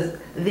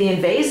the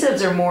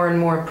invasives are more and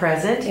more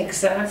present.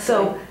 Exactly.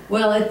 So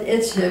well,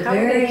 it's a how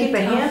very are we gonna keep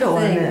a handle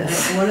on thing.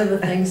 this? One of the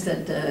things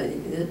that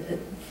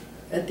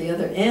at the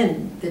other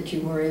end that you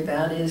worry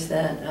about is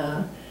that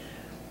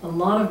a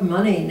lot of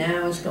money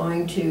now is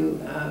going to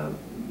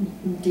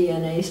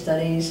DNA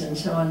studies and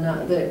so on.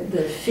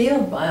 The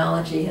field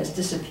biology has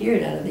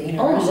disappeared out of the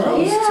university.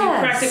 Almost. You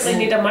practically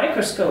need a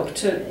microscope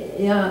to...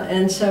 Yeah,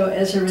 and so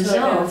as a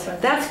result...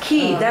 That's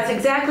key. That's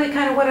exactly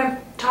kind of what I'm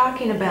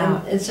talking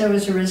about. And so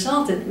as a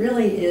result, it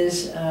really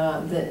is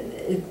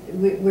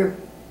we're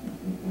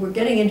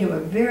getting into a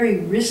very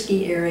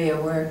risky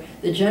area where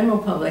the general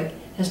public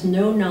has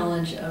no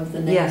knowledge of the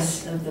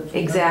names of the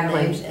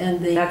names, and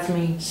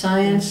the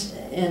science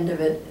end of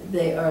it,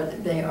 they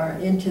are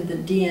into the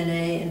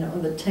DNA and all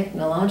the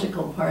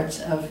technological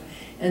parts of,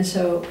 and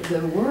so the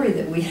worry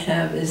that we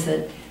have is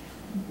that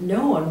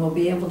no one will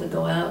be able to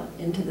go out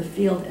into the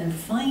field and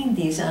find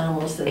these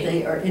animals that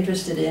they are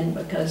interested in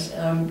because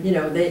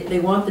they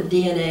want the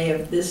DNA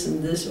of this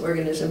and this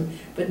organism,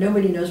 but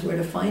nobody knows where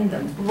to find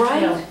them.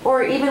 Right. Yeah.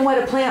 Or even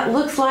what a plant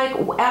looks like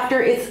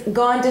after it's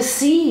gone to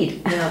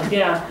seed.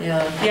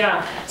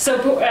 Yeah.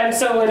 So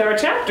in our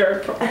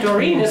chapter,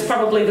 Doreen is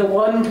probably the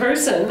one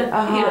person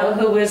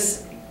who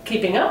is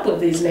keeping up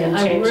with these name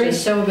changes. I worry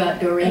so about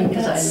Doreen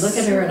because I look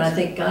at her and I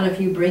think, God, if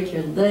you break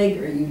your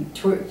leg or you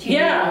tear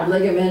your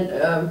ligament,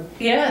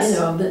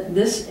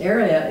 this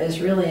area is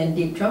really in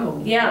deep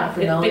trouble. Yeah,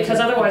 because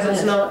otherwise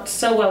it's not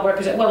so well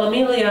represented. Well,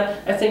 Amelia,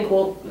 I think,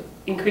 will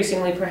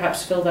increasingly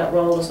perhaps fill that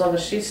role as long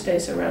as she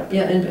stays around.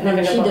 Yeah,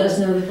 and she does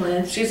know the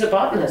plants. She's a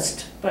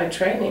botanist by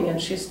training, and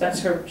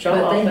that's her job.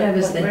 What they have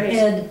is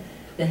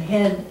the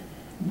head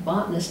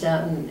botanist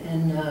out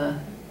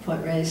in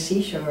Point Reyes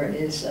Seashore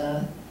is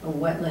a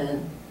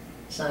wetland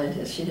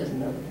scientist. She doesn't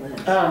know the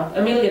plants.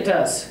 Amelia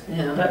does.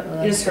 Yeah,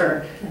 that is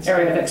her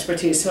area of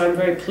expertise. So I'm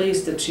very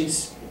pleased that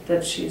she's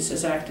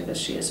as active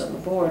as she is on the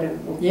board,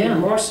 and will be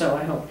more so,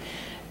 I hope.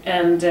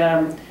 And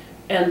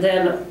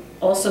then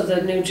also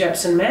the new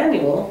Jepson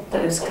manual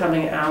that is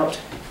coming out,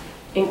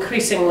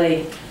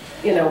 increasingly,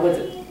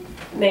 with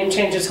name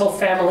changes, whole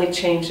family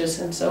changes,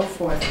 and so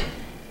forth.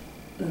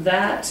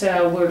 That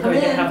we're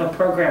going to have a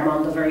program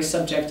on the very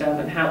subject of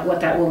and what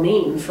that will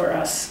mean for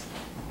us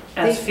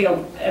as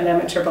field and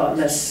amateur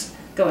botanists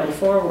going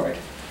forward.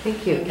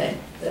 Thank you. Okay,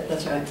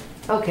 that's right.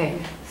 Okay,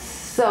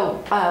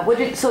 so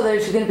so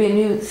there's going to be a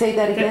new. Say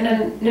that again.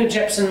 A new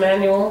Jepson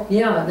manual.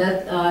 Yeah,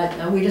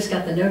 that we just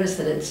got the notice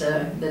that it's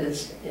at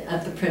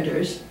the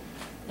printers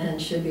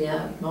and should be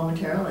out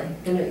momentarily.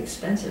 Going to be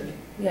expensive.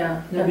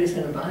 Yeah, nobody's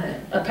going to buy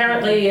it.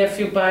 Apparently, if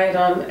you buy it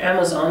on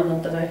Amazon,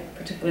 not that I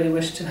particularly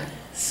wish to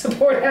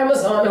support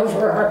Amazon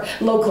over our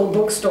local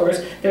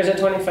bookstores, there's a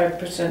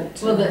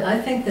 25%. Well, I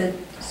think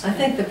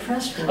the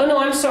press will. Oh no,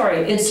 I'm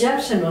sorry.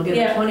 Jepson will give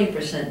a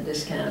 20%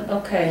 discount.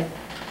 Okay.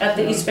 At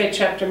the East Bay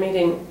chapter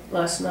meeting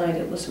last night,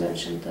 it was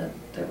mentioned that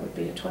there would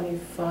be a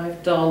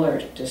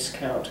 $25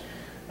 discount.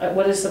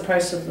 What is the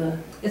price of the?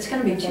 It's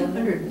going to be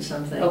 200 and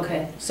something.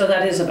 Okay, so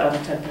that is about a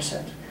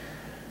 10%.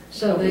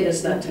 So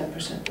is that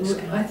 10%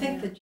 discount? I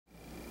think that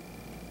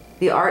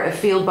the art of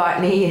field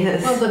botany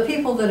is... Well, the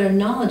people that are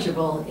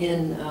knowledgeable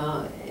in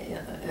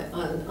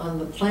on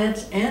the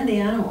plants and the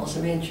animals.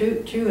 I mean,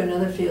 true in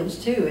other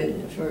fields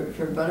too,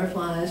 for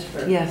butterflies,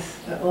 for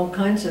all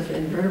kinds of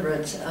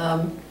invertebrates.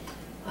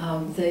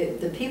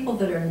 The people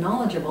that are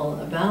knowledgeable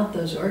about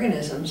those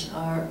organisms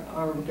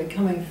are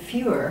becoming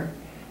fewer.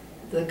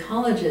 The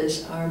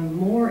colleges are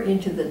more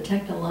into the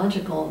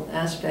technological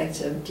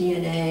aspects of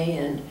DNA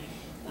and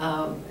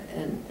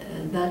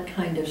that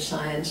kind of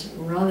science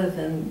rather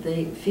than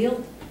the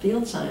field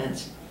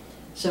science.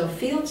 So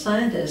field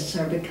scientists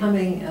are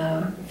becoming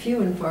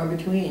few and far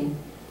between.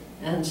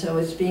 And so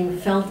it's being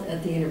felt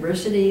at the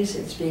universities,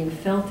 it's being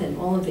felt in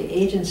all of the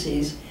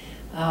agencies.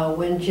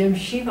 When Jim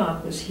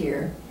Shivak was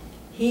here,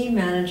 he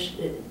managed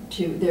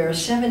there are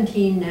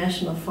 17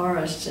 national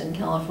forests in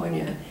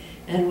California,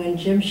 and when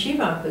Jim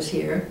Shivak was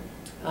here,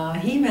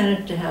 he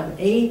managed to have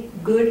a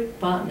good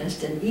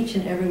botanist in each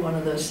and every one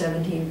of those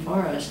 17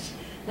 forests.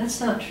 That's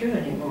not true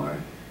anymore.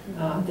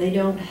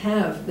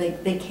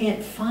 They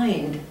can't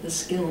find the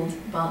skilled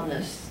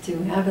botanists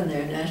to have in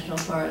their national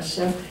forests.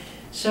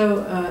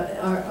 So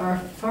our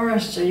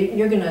forests,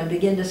 you're going to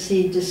begin to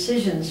see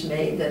decisions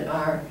made that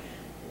are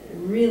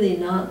really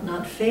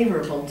not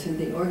favorable to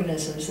the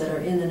organisms that are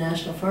in the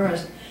national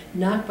forest,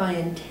 not by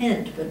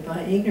intent, but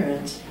by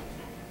ignorance.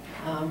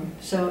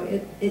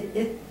 So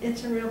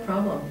it's a real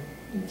problem.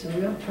 It's a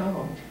real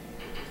problem.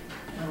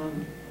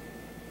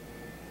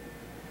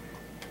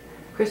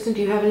 Kristin,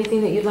 do you have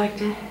anything that you'd like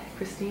to,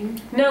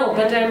 Christine? No,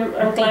 but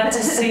I'm glad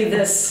to see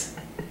this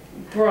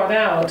brought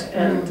out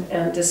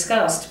and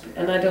discussed,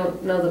 and I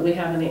don't know that we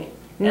have any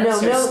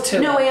answers to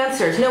no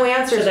answers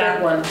to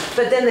that one.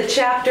 But then the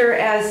chapter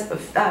as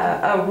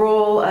a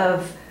role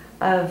of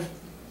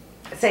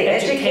say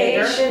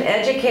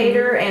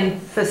educator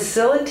and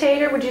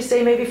facilitator. Would you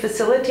say maybe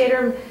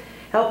facilitator,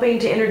 helping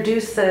to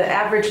introduce the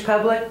average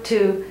public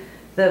to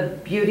the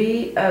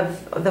beauty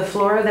of the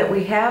flora that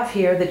we have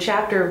here? The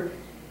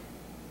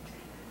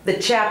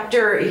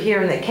chapter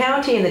here in the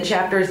county and the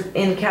chapters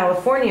in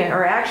California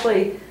are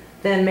actually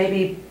then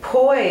maybe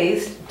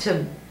poised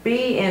to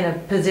be in a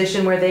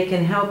position where they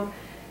can help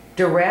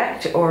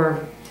direct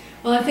or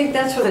well, I think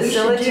that's what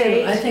facilitate we should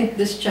do. I think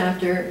this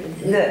chapter,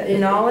 the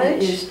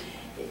knowledge,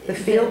 the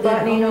field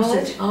botany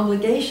knowledge. Its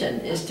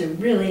obligation is to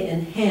really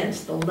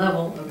enhance the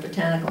level of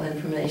botanical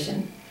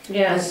information.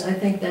 Yes. I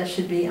think that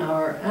should be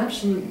our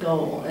absolute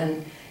goal.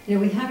 And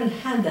we haven't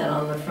had that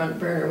on the front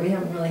burner. We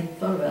haven't really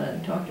thought about it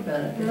and talked about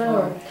it before.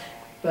 No.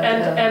 But,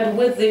 and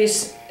with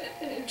these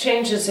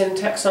changes in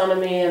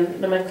taxonomy and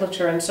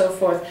nomenclature and so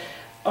forth,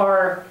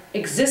 our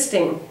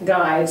existing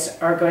guides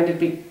are going to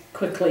be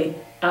quickly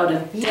out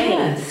of date.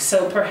 Yes.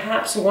 So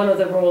perhaps one of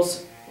the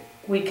roles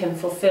we can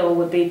fulfill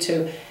would be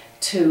to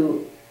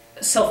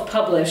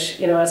self-publish,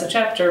 as a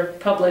chapter,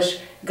 publish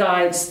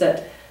guides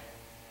that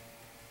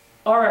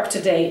are up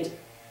to date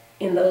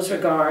in those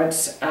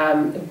regards,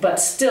 but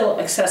still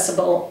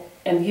accessible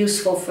and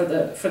useful for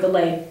the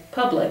lay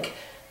public.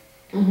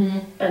 Mm-hmm.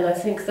 And I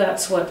think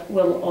that's what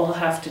we'll all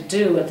have to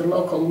do at the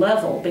local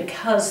level,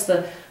 because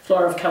the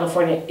flora of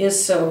California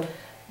is so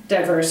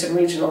diverse and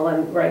regional,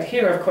 and right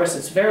here, of course,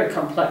 it's very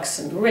complex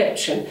and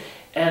rich,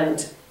 and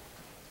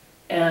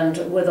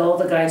with all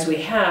the guides we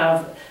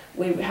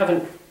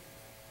haven't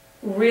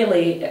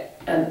really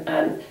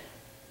an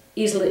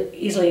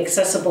easily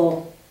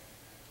accessible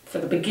for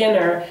the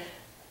beginner,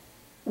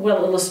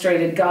 well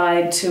illustrated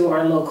guide to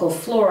our local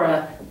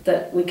flora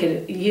that we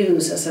could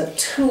use as a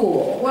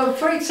tool. Well,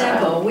 for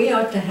example, we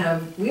ought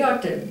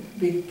to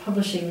be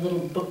publishing little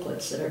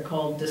booklets that are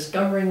called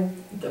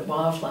Discovering the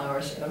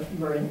Wildflowers of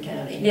Marin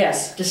County.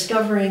 Yes.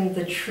 Discovering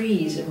the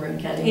Trees of Marin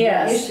County.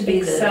 Yes, it used to be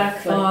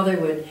exactly. that father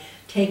would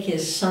take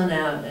his son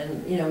out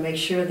and make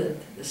sure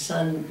that the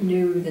son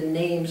knew the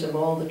names of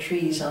all the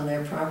trees on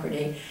their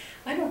property.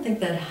 I don't think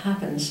that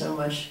happens so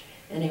much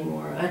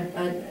anymore.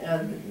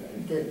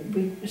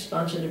 We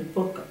sponsored a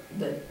book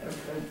that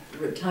a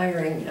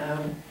retiring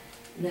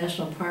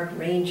National Park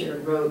ranger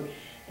wrote,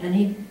 and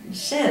he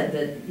said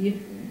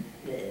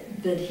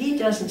that he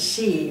doesn't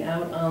see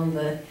out on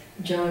the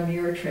John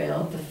Muir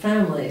Trail the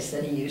families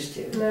that he used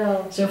to.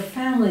 No. So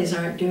families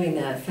aren't doing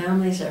that.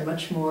 Families are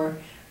much more,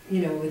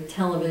 with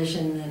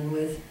television and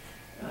with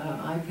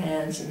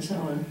iPads and so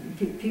on.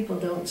 People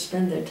don't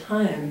spend their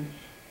time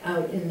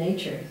out in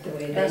nature the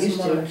way they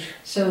used to.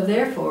 So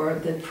therefore,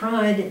 the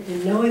pride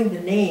in knowing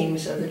the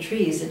names of the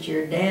trees that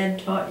your dad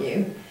taught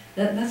you,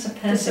 that's a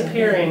passing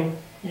disappearing.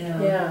 thing.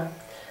 Yeah.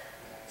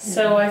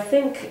 So I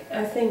think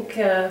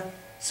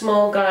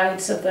small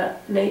guides of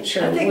that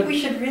nature would we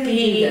should really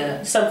be do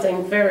that.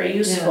 Something very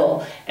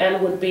useful,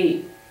 and would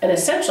be an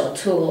essential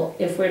tool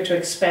if we're to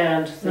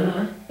expand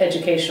the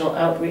educational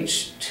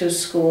outreach to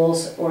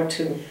schools or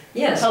to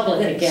the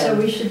public again. So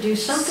we should do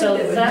something So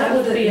that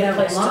would be a have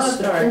place a lot to of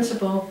the start.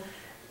 principle,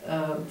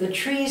 the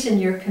trees in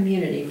your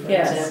community, for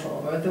Yes.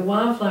 example, or the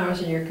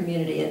wildflowers in your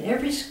community, and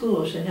every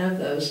school should have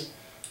those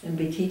and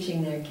be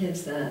teaching their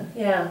kids that.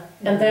 Yeah,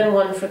 and then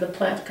one for the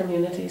plant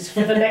communities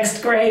for the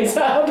next grades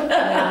out,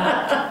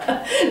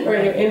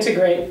 where you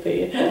integrate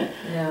the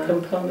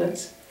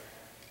components.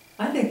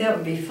 I think that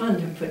would be fun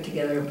to put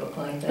together a book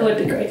like that. It would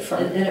be great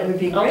fun. And it would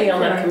be great. I'll be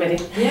on that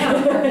committee. Yeah,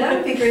 that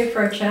would be great for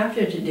our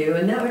chapter to do,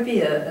 and that would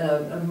be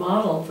a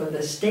model for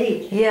the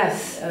state.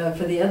 Yes.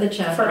 For the other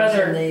chapters. For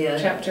other in the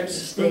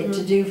chapters. state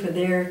to do for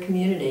their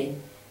community.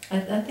 I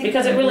think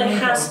because it really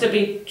has to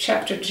be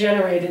chapter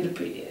generated.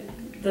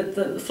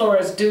 The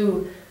floras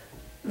do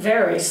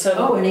vary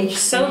so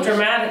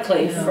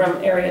dramatically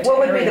from area to area. What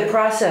would be the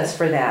process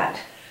for that?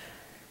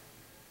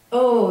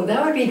 Oh,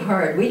 that would be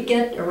hard. We'd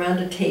get around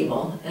a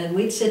table and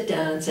we'd sit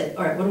down and say,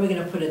 all right, what are we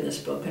going to put in this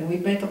book? And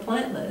we'd make a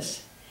plant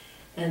list.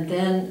 And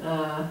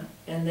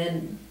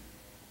then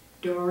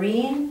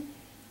Doreen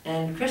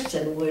and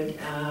Kristin would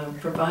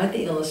provide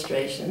the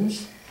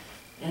illustrations.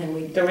 And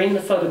we Doreen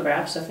the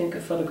photographs, I think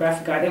a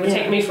photographic guide. It would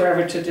take me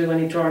forever to do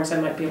any drawings.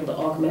 I might be able to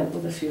augment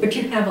with a few. But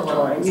you have a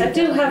lot. Drawings. I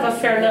do have a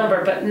fair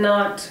number, but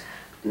not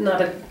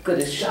a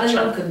goodish I love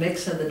chunk. the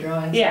mix of the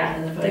drawings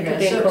and the they could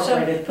photographs. be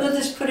incorporated. So we'll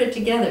just put it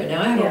together.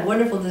 Now I have a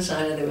wonderful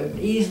designer that would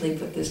easily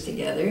put this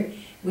together.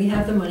 We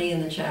have the money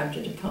in the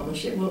chapter to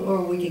publish it,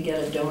 or we could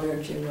get a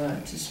donor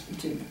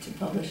to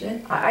publish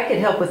it. I could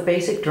help with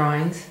basic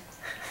drawings.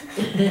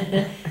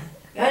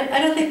 I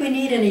don't think we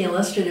need any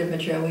illustrative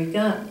material. We've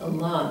got a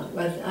lot.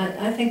 But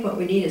I think what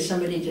we need is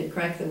somebody to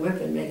crack the whip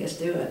and make us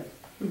do it.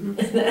 Mm-hmm.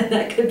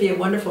 That could be a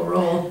wonderful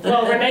role.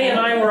 Well, Renee and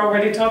I were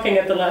already talking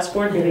at the last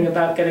board meeting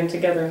about getting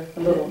together a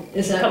little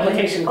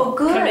publication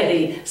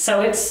committee.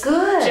 So it's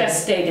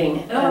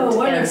gestating. Oh,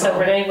 wonderful. And so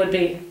Renee would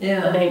be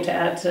a name to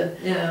add to.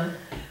 Yeah.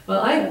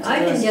 Well, I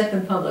can get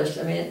them published.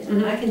 I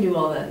mean, I can do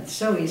all that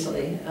so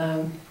easily.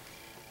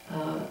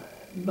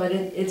 But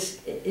it's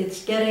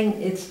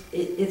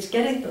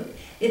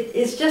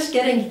just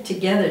getting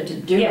together to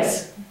do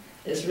Yes.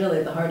 it is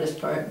really the hardest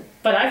part.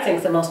 But I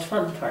think the most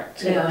fun part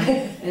too.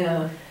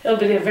 Yeah. It'll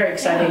be a very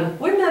exciting,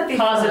 Wouldn't that be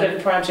positive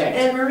fun? project.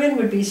 And Marin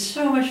would be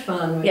so much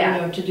fun, Yeah.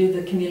 you know, to do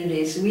the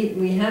communities.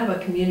 We have a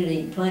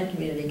plant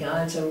community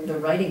guide, so the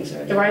writings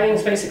are The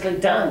writing's basically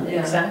done,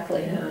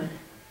 exactly. Yeah.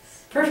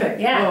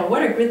 Perfect. Yeah. Well,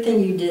 what a good thing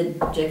you did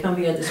to come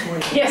here this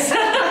morning. Yes.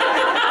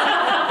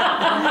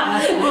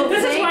 Well,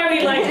 This is why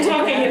we like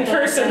talking in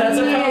person as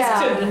opposed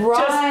to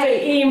just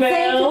the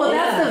email. Well,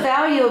 that's the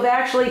value of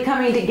actually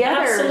coming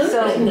together.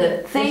 Absolutely.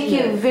 So thank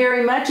you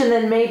very much, and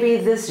then maybe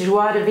this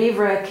joie de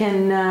vivre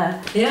can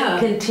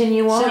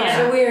continue on.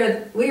 So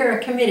we are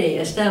a committee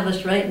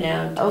established right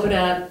now to put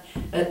out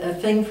a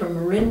thing from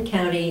Marin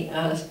County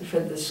for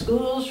the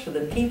schools, for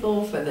the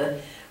people, for the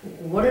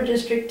water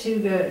district to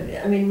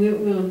the, I mean,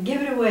 we'll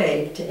give it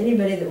away to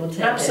anybody that will take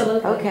it.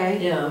 Absolutely. Okay.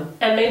 Yeah.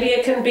 And maybe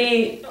it can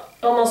be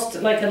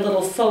almost like a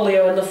little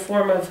folio in the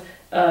form of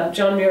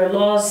John Muir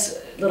Law's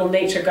little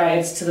nature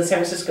guides to the San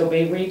Francisco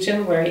Bay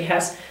region, where he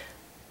has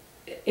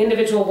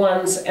individual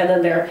ones, and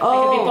then they can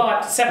be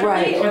bought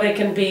separately, or they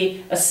can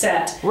be a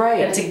set.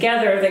 Right. And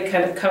together they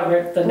kind of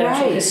cover the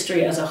natural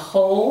history as a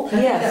whole. I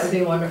think that would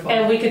be wonderful.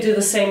 And we could do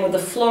the same with the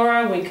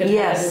flora. We could have it in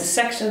Yes.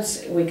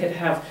 sections. We could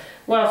have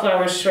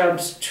wildflowers,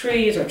 shrubs,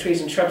 trees, or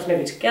trees and shrubs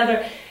maybe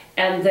together,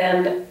 and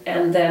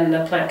then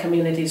the plant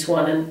communities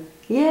one, and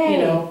Yay. you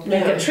know,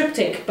 make a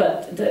triptych,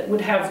 but that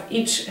would have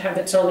each have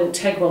its own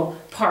integral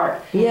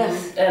part.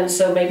 Yes. And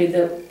so maybe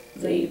the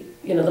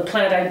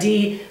plant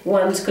ID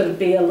ones could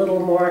be a little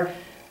more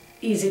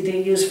easy to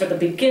use for the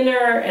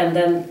beginner, and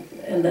then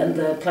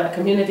the plant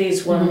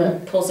communities one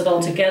that pulls it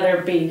all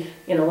together be,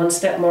 you know, one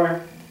step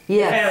more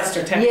advanced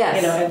or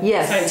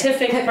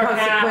scientific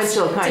perhaps,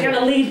 to kind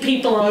of lead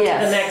people on to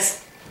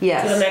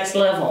the next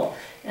level.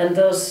 And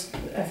those,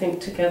 I think,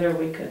 together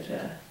we could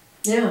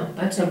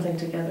put something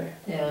together.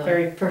 Yeah,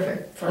 very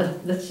perfect. fun.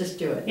 Let's just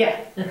do it. Yeah,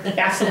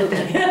 absolutely.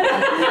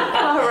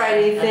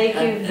 Alrighty, thank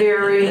you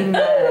very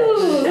much.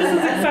 Ooh, this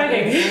is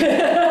exciting.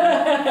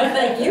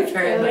 Thank you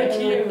very much.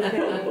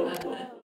 Thank you.